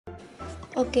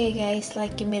Oke guys,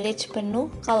 lagi village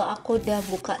penuh. Kalau aku udah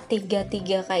buka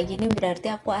 3-3 kayak gini berarti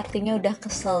aku artinya udah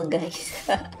kesel guys.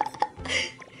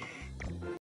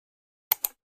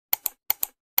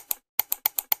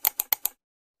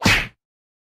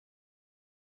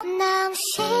 Now I'm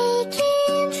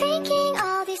shaking, drinking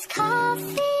all this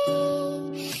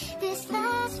coffee. This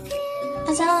last few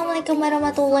Assalamualaikum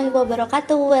warahmatullahi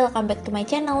wabarakatuh. Welcome back to my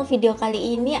channel. Video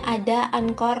kali ini ada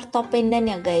Encore top pendant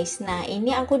ya guys. Nah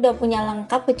ini aku udah punya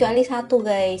lengkap kecuali satu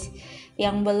guys.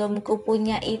 Yang belum ku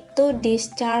punya itu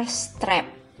discharge strap.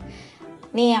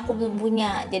 Nih aku belum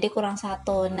punya, jadi kurang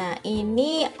satu. Nah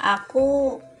ini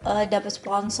aku dapat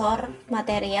sponsor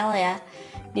material ya,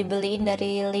 dibeliin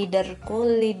dari leaderku,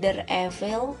 leader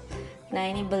Evil. Nah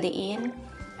ini beliin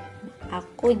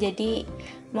aku, jadi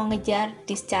mau ngejar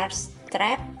discharge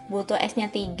strap butuh S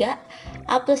nya 3,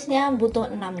 A plusnya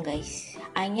butuh 6 guys.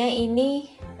 A nya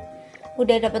ini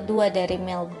udah dapat 2 dari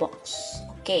mailbox.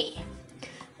 Oke,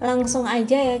 langsung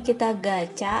aja ya kita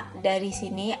gacha. Dari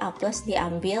sini A plus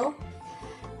diambil,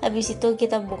 habis itu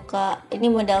kita buka. Ini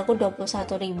modalku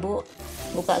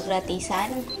 21.000, buka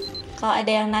gratisan. Kalau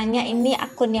ada yang nanya ini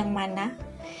akun yang mana,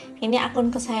 ini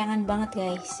akun kesayangan banget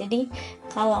guys, jadi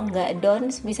kalau nggak down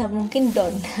bisa mungkin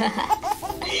down.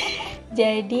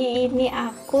 Jadi ini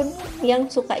akun yang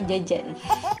suka jajan.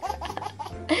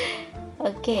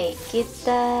 Oke,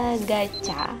 kita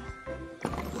gacha.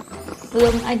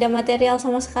 Belum ada material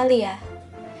sama sekali ya.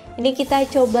 Ini kita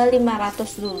coba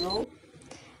 500 dulu,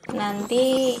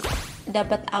 nanti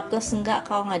dapat A plus enggak.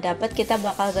 Kalau nggak dapat kita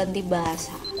bakal ganti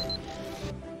bahasa.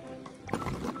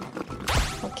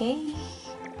 Oke,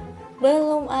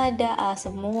 belum ada A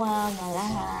semua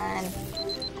malahan.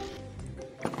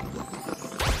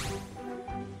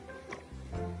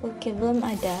 Oke, belum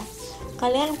ada.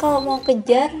 Kalian kalau mau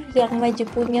kejar yang maju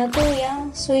punya tuh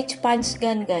yang switch punch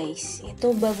gun guys,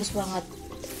 itu bagus banget.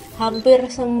 Hampir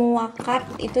semua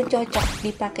card itu cocok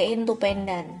dipakein tuh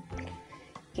pendant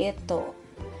gitu.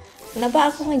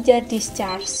 Kenapa aku ngejar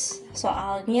discharge?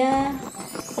 Soalnya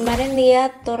kemarin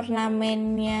lihat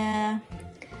turnamennya,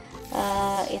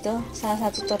 itu salah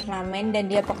satu turnamen dan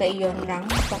dia pakai ion rang,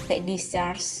 pakai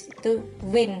discharge itu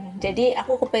win. Jadi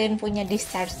aku kepengen punya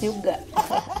discharge juga.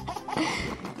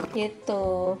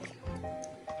 Gitu.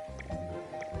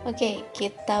 Oke,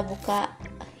 kita buka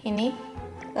ini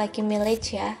Lucky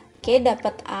Village ya. Oke,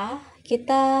 dapat A.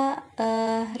 Kita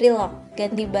relock,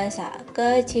 ganti bahasa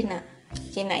ke Cina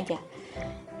aja.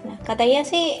 Nah, katanya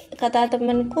sih, kata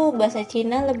temenku bahasa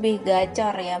Cina lebih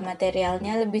gacor ya,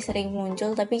 materialnya lebih sering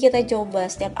muncul. Tapi kita coba,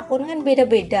 setiap akun kan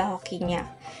beda-beda hokinya.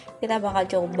 Kita bakal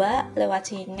coba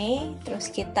lewat sini, terus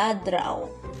kita draw.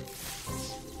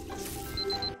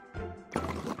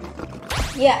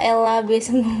 Ya elah, B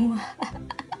semua.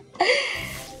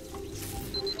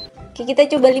 Oke, kita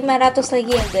coba 500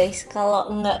 lagi ya guys. Kalau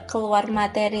nggak keluar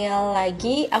material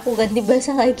lagi, aku ganti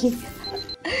bahasa lagi.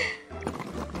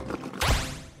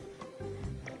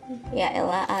 Ya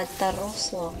elah, A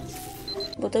terus loh.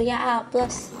 Butuhnya A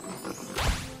plus.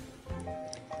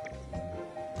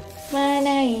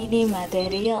 Mana ini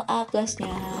material A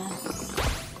plusnya?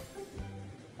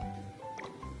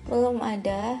 Belum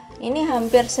ada. Ini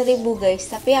hampir 1000 guys,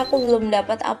 tapi aku belum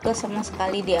dapat A plus sama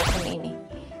sekali di akun ini.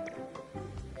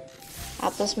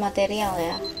 A plus material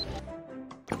ya,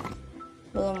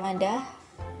 belum ada.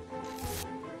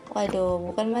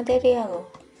 Waduh, bukan material loh.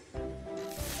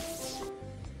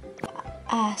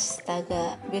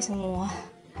 Astaga, B semua.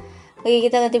 Oke,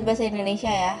 kita ganti bahasa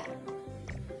Indonesia ya.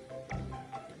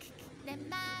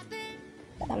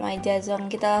 Sama aja zong,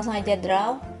 kita langsung aja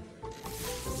draw.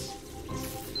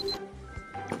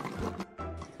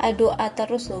 Aduh, A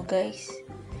terus loh guys.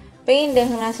 Pengen deh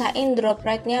ngerasain drop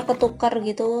rate-nya ketukar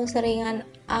gitu, seringan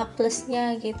A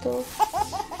plusnya gitu.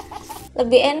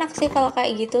 Lebih enak sih kalau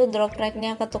kayak gitu, drop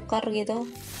rate-nya ketukar gitu.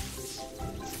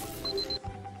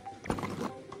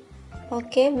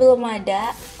 Oke, belum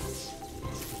ada.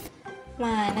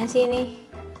 Mana sih ini?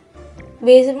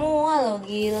 B semua loh,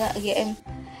 gila GM.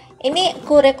 Ini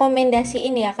ku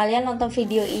rekomendasiin ya, kalian nonton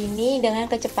video ini dengan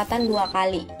kecepatan 2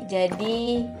 kali.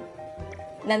 Jadi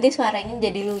nanti suaranya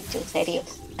jadi lucu,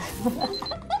 serius.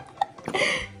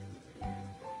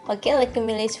 Oke, Lucky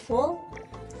Village full.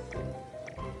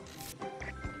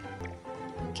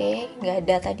 Oke, nggak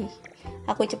ada tadi.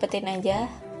 Aku cepetin aja.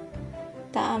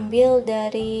 Kita ambil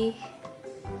dari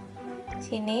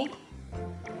sini.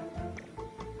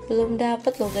 Belum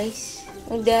dapet loh guys.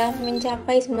 Udah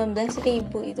mencapai 19.000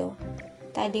 itu.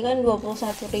 Tadi kan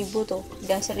 21.000 tuh.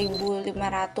 Udah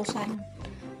 1.500-an.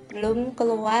 Belum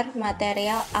keluar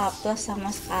material A plus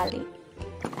sama sekali.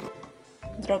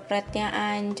 Drop rate-nya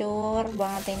hancur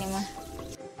banget ini mah.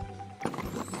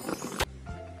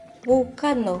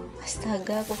 Bukan loh,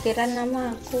 astaga, aku kira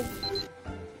nama aku.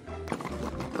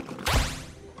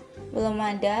 Belum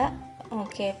ada.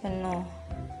 Oke, penuh.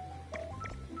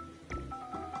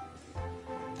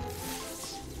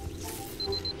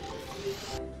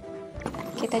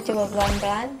 Kita coba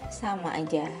pelan-pelan, sama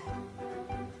aja.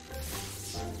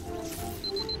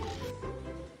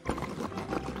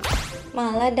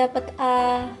 Malah dapat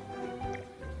A.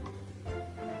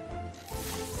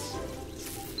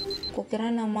 Kukira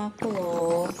nama aku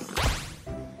loh.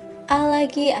 A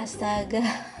lagi, astaga.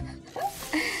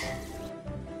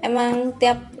 Emang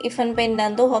tiap event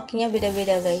pendant tuh hokinya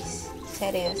beda-beda guys.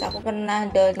 Serius, aku pernah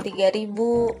down 3000,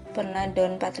 pernah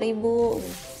down 4000.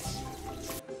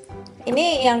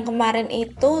 Ini yang kemarin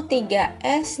itu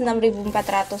 3S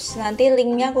 6400. Nanti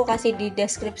linknya aku kasih di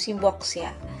deskripsi box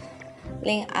ya.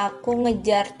 Link aku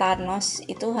ngejar Thanos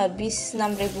itu habis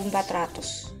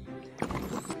 6400.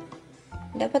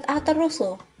 Dapat A terus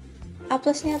loh. A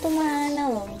plusnya tuh mana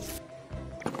loh?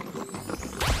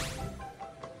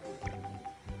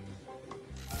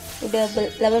 Udah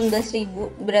 18.000,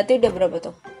 berarti udah berapa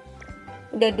tuh?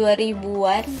 Udah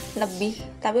 2000-an lebih,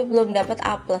 tapi belum dapat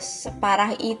A+.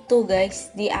 Separah itu guys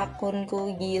di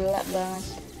akunku, gila banget.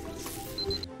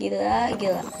 Gila.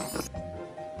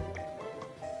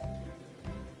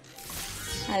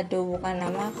 Aduh, bukan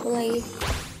nama aku lagi.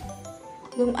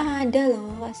 Belum ada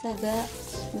loh, astaga.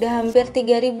 Udah hampir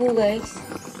 3000 guys.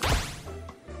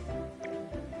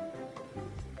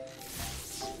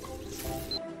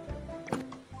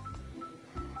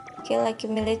 Oke,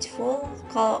 Lucky Village full.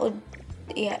 Kalau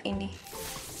ya ini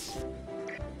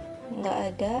nggak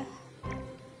ada.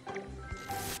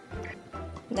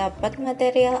 Dapat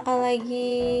material A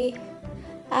lagi.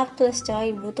 A+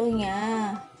 coy butuhnya.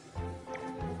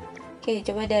 Oke,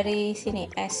 coba dari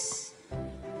sini S.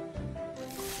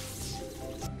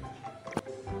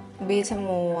 B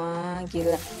semua,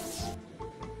 gila.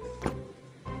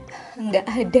 Nggak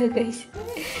ada guys.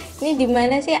 Ini di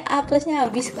mana sih A plusnya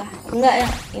habis kah? Enggak ya,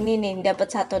 ini nih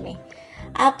dapat satu nih.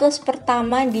 A plus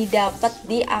pertama didapat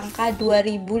di angka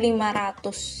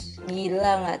 2500.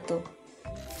 Gila nggak tuh?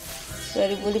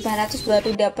 2500 baru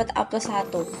dapat A plus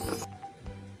 1.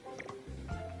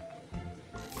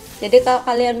 Jadi kalau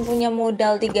kalian punya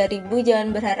modal 3000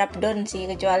 jangan berharap down sih,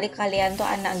 kecuali kalian tuh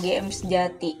anak GM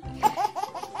sejati.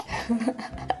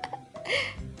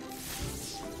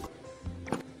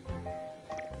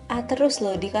 A terus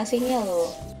loh dikasihnya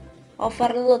loh.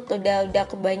 Overload udah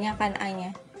kebanyakan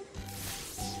A-nya.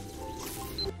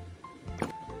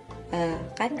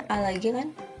 Kan A lagi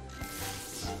kan?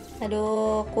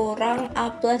 Aduh, kurang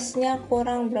A plusnya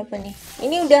kurang berapa nih?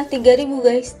 Ini udah 3000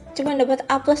 guys. Cuma dapat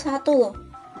A plus 1 loh.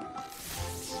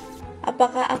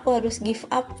 Apakah aku harus give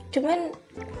up? Cuman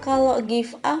kalau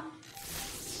give up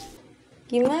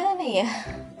gimana ya?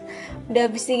 Udah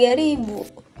habis 3000.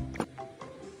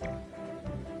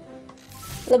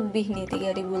 Lebih nih,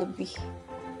 3000 lebih.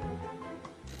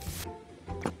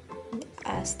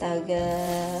 Astaga,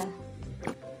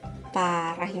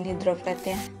 parah ini drop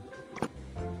rate-nya.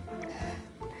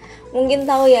 Mungkin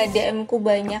tahu ya DM ku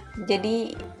banyak,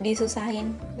 jadi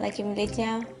disusahin Lucky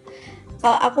Village-nya.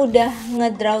 Kalau aku udah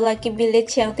ngedraw Lucky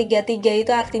Village yang 33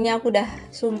 itu artinya aku udah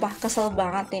sumpah kesel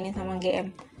banget ini sama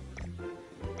GM.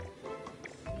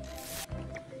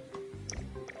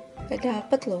 Gak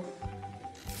dapet loh.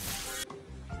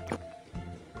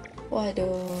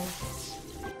 Waduh,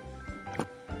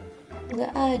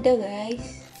 nggak ada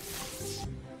guys.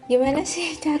 Gimana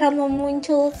sih cara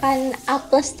memunculkan A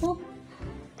plus tuh?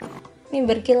 Ini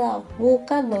berkilau,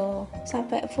 bukan loh,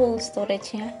 sampai full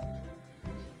storage-nya.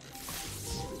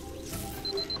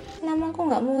 Namaku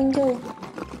nggak muncul.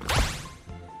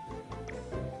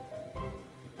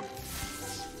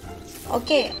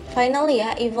 Oke, finally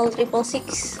ya, Evil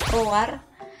 666 keluar.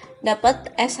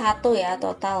 Dapat S1 ya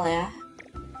total ya.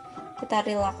 Kita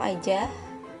relock aja.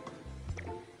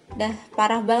 Udah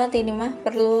parah banget ini mah,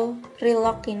 perlu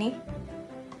relock ini.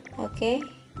 Oke,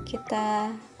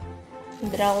 kita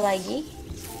draw lagi.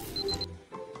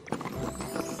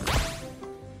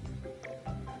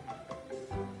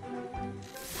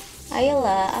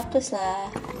 Ayolah, hapus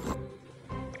lah.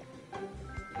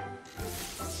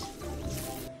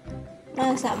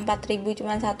 Masa 4000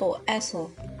 cuma 1 S loh.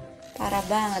 Parah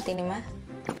banget ini mah.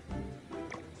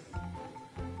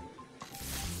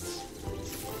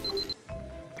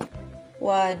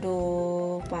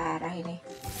 Waduh, parah ini.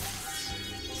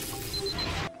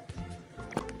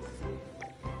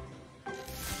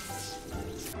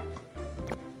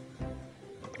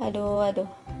 Aduh.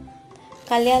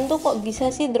 Kalian tuh kok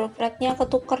bisa sih drop rate-nya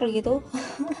ketuker gitu?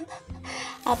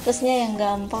 Apesnya yang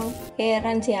gampang.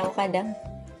 Heran sih aku kadang.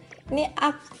 Ini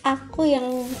aku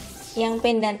yang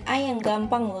pendan A yang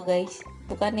gampang loh guys,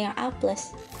 bukan yang A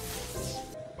plus.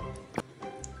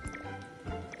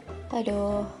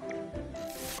 Aduh,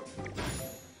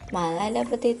 malah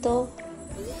dapet itu.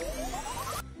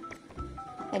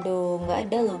 Aduh,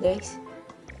 nggak ada loh guys.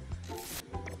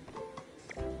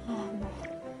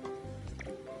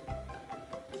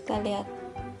 Kita lihat,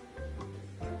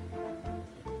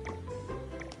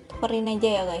 tukerin aja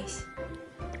ya guys.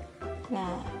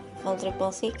 Nah, full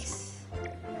triple six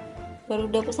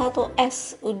baru dapat 1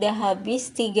 S, udah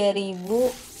habis 3000.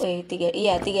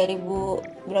 3000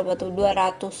 berapa tuh,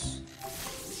 200.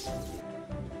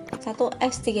 1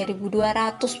 S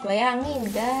 3200, bayangin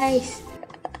guys.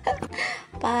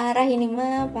 Parah ini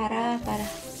mah, parah.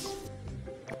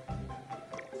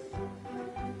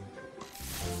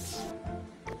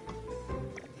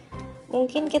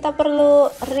 Mungkin kita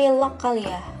perlu relock kali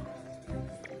ya.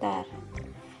 Bentar,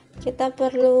 kita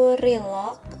perlu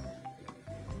relock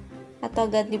atau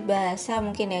ganti bahasa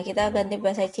mungkin ya. Kita ganti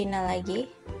bahasa Cina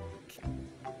lagi.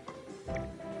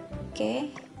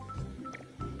 Oke,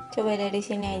 coba dari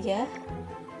sini aja.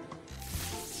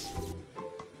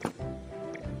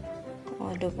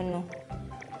 Waduh, penuh.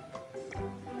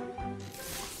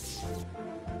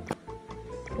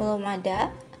 Belum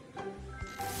ada.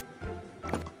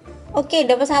 Oke,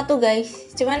 dapat 1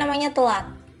 guys. Cuma namanya telat.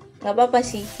 Gak apa-apa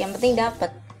sih, yang penting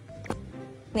dapat.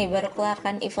 Nih baru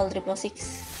keluarkan evil triple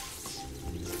six.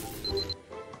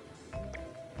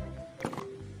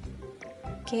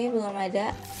 Oke, belum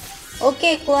ada.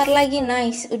 Oke, keluar lagi,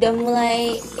 nice. Udah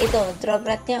mulai itu, drop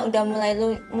rate-nya udah mulai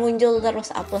muncul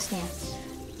terus A+-nya.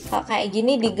 Kalau kayak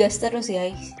gini digas terus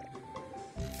guys.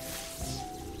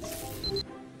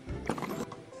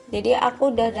 Jadi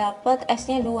aku udah dapat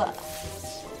S-nya 2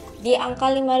 di angka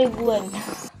 5.000-an.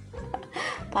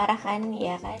 Parah kan,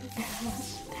 ya kan?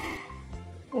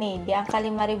 Nih, di angka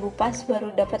 5.000 pas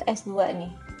baru dapat S2 nih.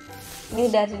 Ini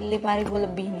dari 5.000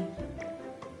 lebih nih.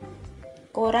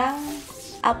 Kurang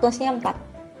A+-nya 4.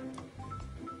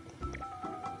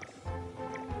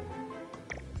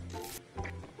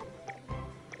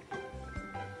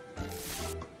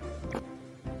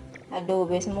 Aduh,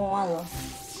 B semua loh.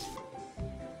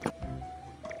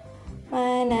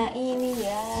 Mana ini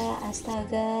ya,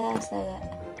 astaga.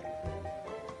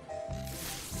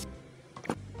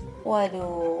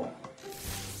 Waduh,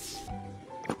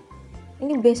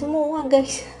 ini B semua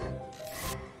guys.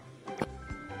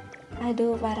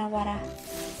 Aduh, parah.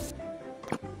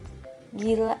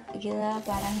 Gila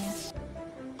parahnya.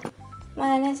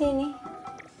 Mana sih ini?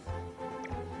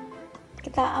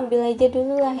 Kita ambil aja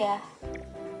dulu lah ya.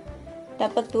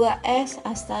 Dapat 2S,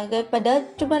 astaga. Padahal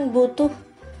cuman butuh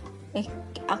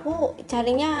aku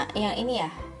carinya yang ini ya,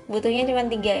 butuhnya cuma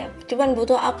 3 ya, cuman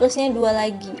butuh A+-nya 2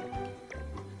 lagi.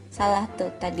 Salah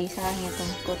tuh tadi, salahnya tuh,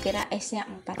 aku kira S-nya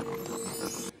 4.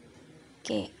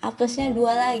 Oke, A+-nya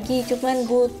 2 lagi, cuman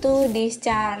butuh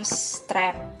discharge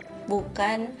trap,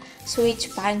 bukan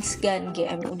switch punch gun.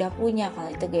 GM udah punya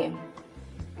kalau itu game.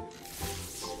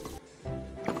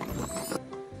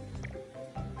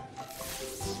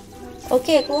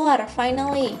 Oke, keluar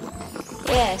finally.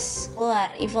 Yes, keluar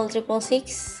evil triple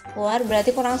six, keluar,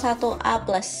 berarti kurang 1 A+.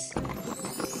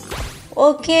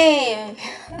 Oke.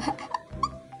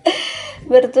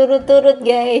 Berturut-turut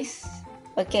guys.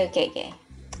 Oke.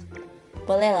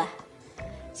 Boleh lah.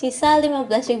 Sisa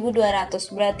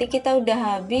 15.200, berarti kita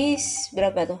udah habis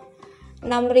berapa tuh?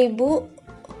 6.000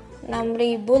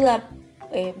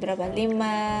 berapa?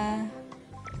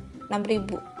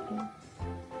 6.000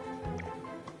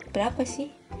 berapa sih?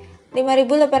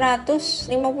 5.850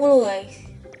 guys.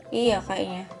 Iya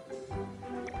kayaknya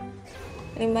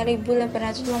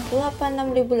 5.850 apa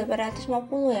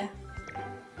 6.850 ya.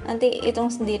 Nanti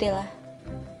hitung sendirilah,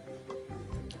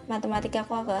 matematika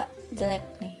aku agak jelek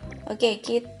nih. Oke,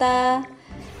 kita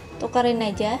tukarin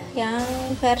aja yang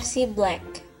versi black,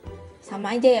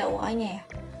 sama aja ya UA-nya ya.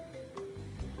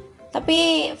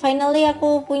 Tapi finally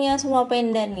aku punya semua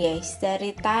pendan guys,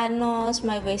 dari Thanos,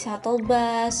 My Way Shuttle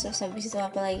Bus, terus habis itu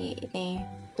apa lagi, ini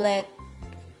black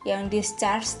yang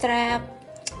discharge trap.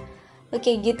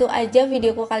 Oke, gitu aja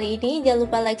videoku kali ini. Jangan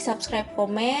lupa like, subscribe,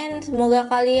 komen. Semoga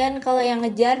kalian kalau yang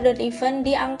ngejar dan event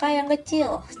di angka yang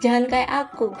kecil, jangan kayak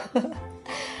aku.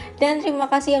 Dan terima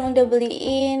kasih yang udah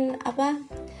beliin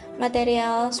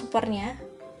material supernya,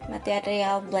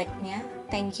 material blacknya.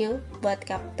 Thank you buat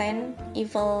Kapten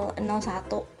Evil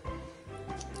 01.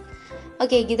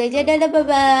 Oke, gitu aja. Dadah, bye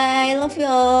bye. Love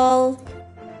you all.